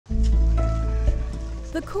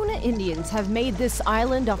The Kuna Indians have made this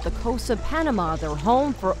island off the coast of Panama their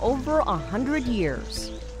home for over 100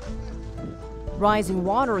 years. Rising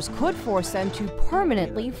waters could force them to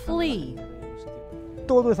permanently flee.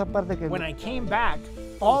 When I came back,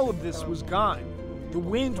 all of this was gone. The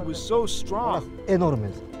wind was so strong.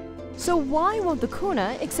 So why won't the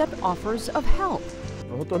Kuna accept offers of help?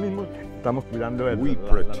 We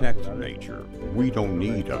protect nature. We don't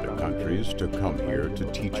need other countries to come here to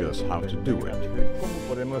teach us how to do it.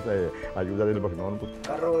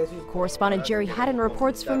 Correspondent Gerry Hadden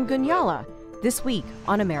reports from Gunyala, this week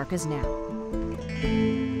on America's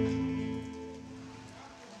Now.